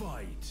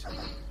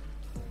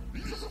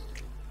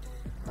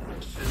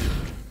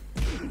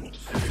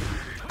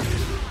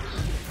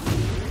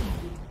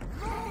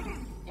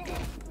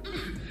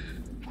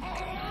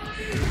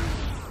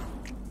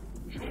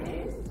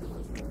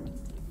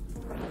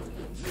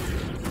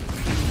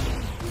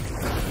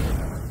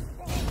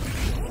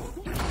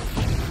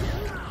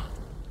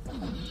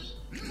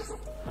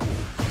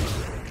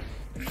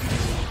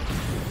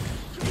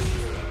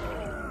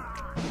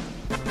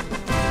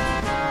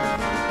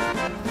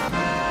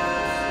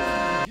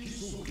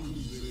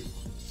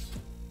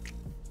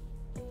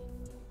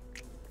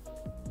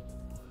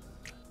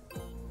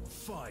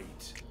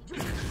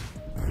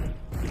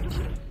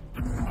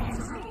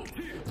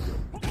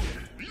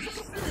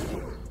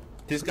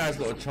 This guy's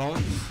got a chance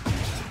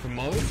to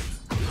promote.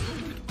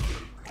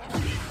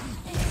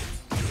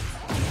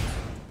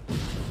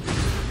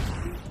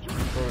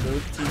 Bro,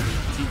 those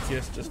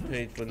TTS just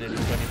paid for nearly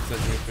 20%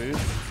 of your food.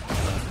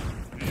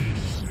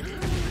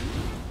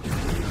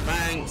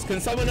 Thanks. Can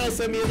someone else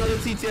send me another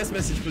TTS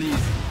message, please?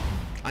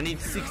 I need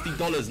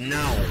 $60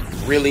 now.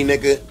 Really,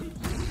 nigga?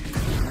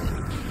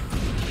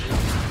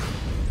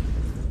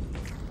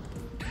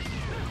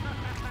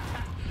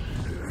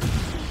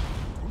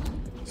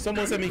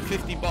 Someone sent me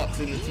 $50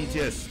 in the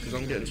TTS because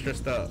I'm getting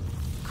stressed out.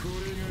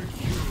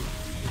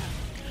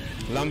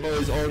 Lambo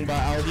is owned by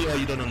Audi. Oh,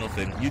 you don't know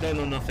nothing. You don't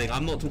know nothing.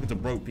 I'm not talking to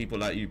broke people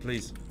like you,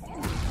 please.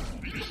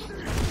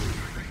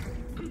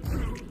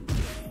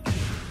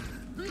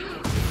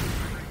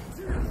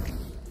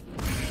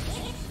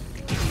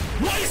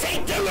 What is he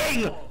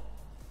doing?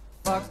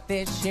 Fuck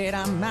this shit,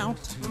 I'm out.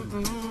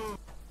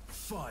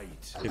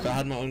 Fight. If I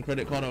had my own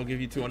credit card, I'll give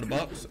you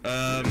 $200.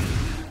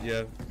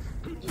 Yeah,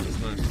 that's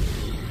nice.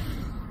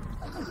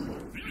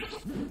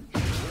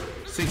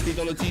 $60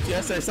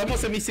 TTS. Hey, someone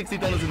send me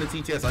 $60 in the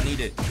TTS. I need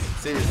it.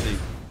 Seriously.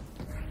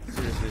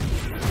 Seriously.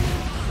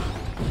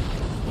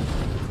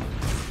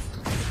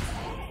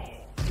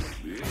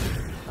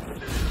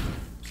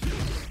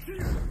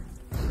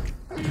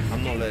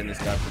 I'm not letting this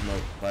guy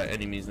promote by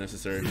any means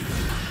necessary.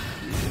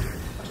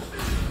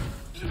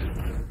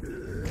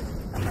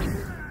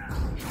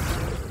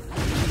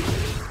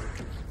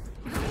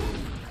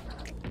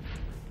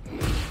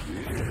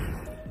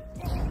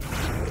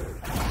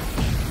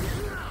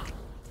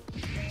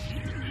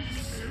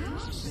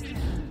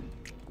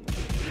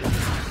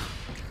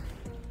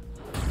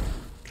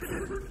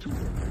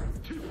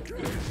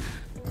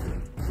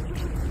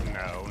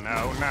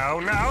 No,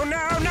 no, no,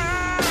 no, no!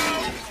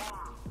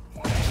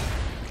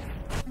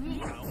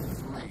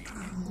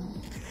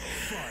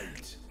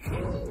 Fight.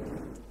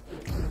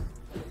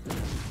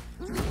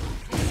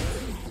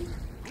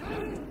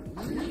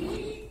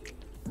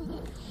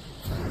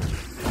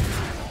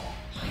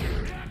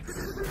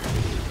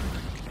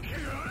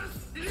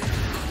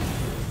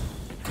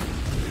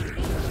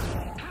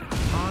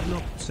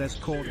 Hardknot says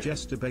court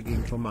jester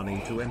begging for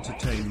money to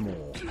entertain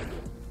more.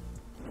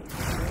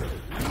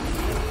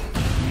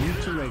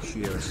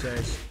 Ratio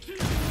says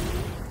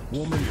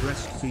woman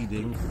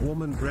breastfeeding,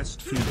 woman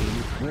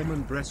breastfeeding,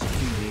 woman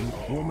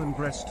breastfeeding, woman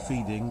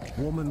breastfeeding,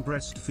 woman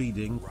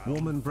breastfeeding,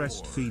 woman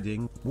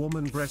breastfeeding,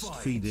 woman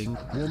breastfeeding,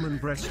 woman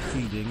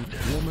breastfeeding,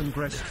 woman breastfeeding, woman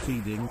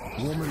breastfeeding,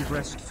 woman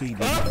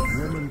breastfeeding,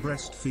 woman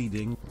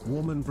breastfeeding,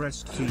 woman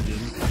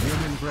breastfeeding.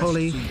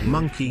 Holly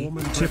Monkey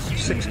tipped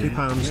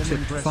 £60,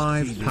 tipped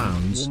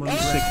 £5, 6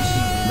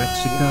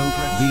 Mexico,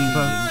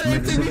 Viva,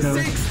 Mexico,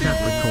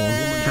 Capricorn,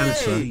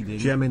 Cancer,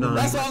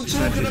 Gemini,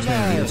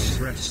 Sagittarius,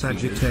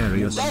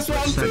 Sagittarius,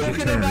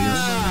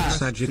 Sagittarius,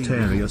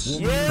 Sagittarius,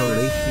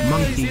 Holy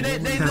Monkey,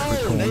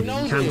 Capricorn,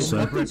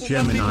 Cancer,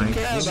 Gemini,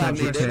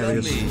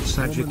 Sagittarius,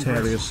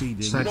 Sagittarius,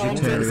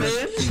 Sagittarius,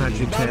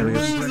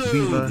 Sagittarius,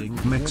 Viva,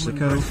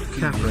 Mexico,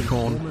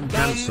 Capricorn,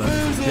 Cancer,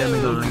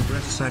 Gemini,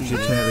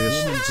 Sagittarius,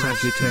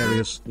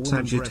 Sagittarius,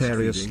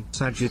 Sagittarius,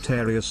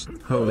 Sagittarius,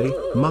 Holy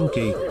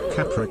Monkey,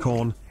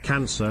 Capricorn,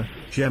 Cancer,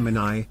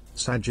 Gemini,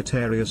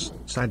 Sagittarius,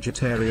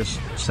 Sagittarius,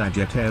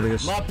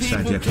 Sagittarius,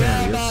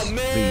 Sagittarius,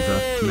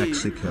 Viva,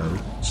 Mexico,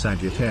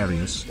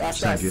 Sagittarius,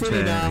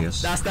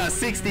 Sagittarius. That's that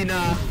 60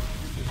 now.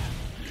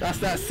 That's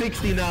that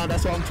 60 now.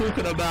 That's what I'm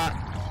talking about.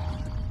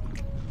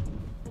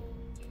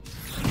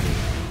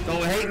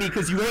 Don't hate me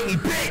because you hate me,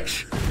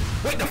 bitch.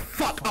 Wake the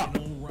fuck up.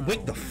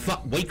 Wake the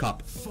fuck. Wake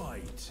up.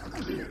 Fight.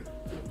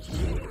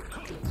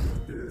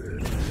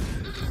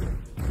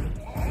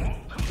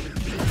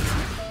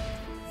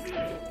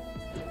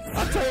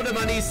 I told him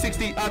I need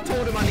 60. I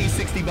told him I need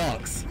 60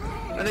 bucks,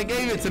 and they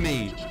gave it to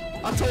me.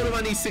 I told him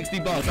I need 60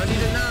 bucks. I need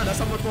it now. That's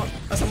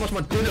how much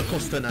my dinner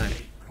costs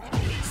tonight.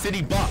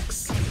 City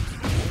bucks.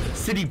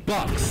 City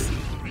bucks.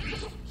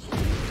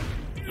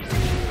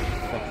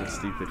 Fucking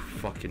stupid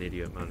fucking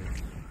idiot, man.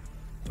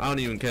 I don't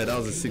even care. That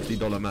was a $60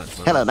 match,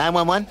 man. Hello,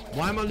 911.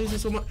 Why am I losing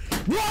so much?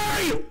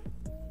 Why?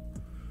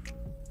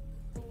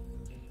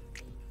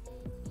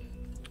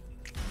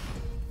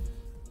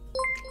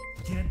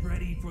 Get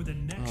ready for the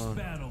next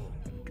battle.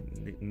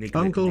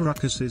 Uncle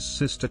Ruckus's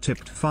sister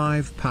tipped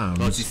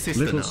 £5.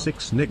 Little now.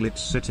 6 Niglets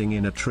sitting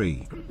in a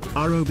tree.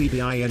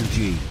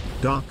 ROBBING.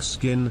 Dark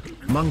skin,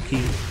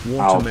 monkey,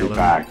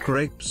 watermelon,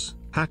 grapes,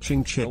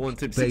 hatching chick,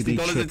 baby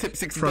chick,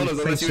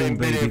 front-facing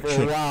baby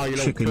chick,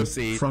 chicken,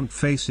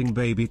 front-facing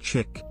baby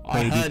chick,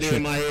 baby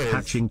chick,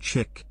 hatching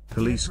chick,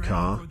 police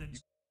car.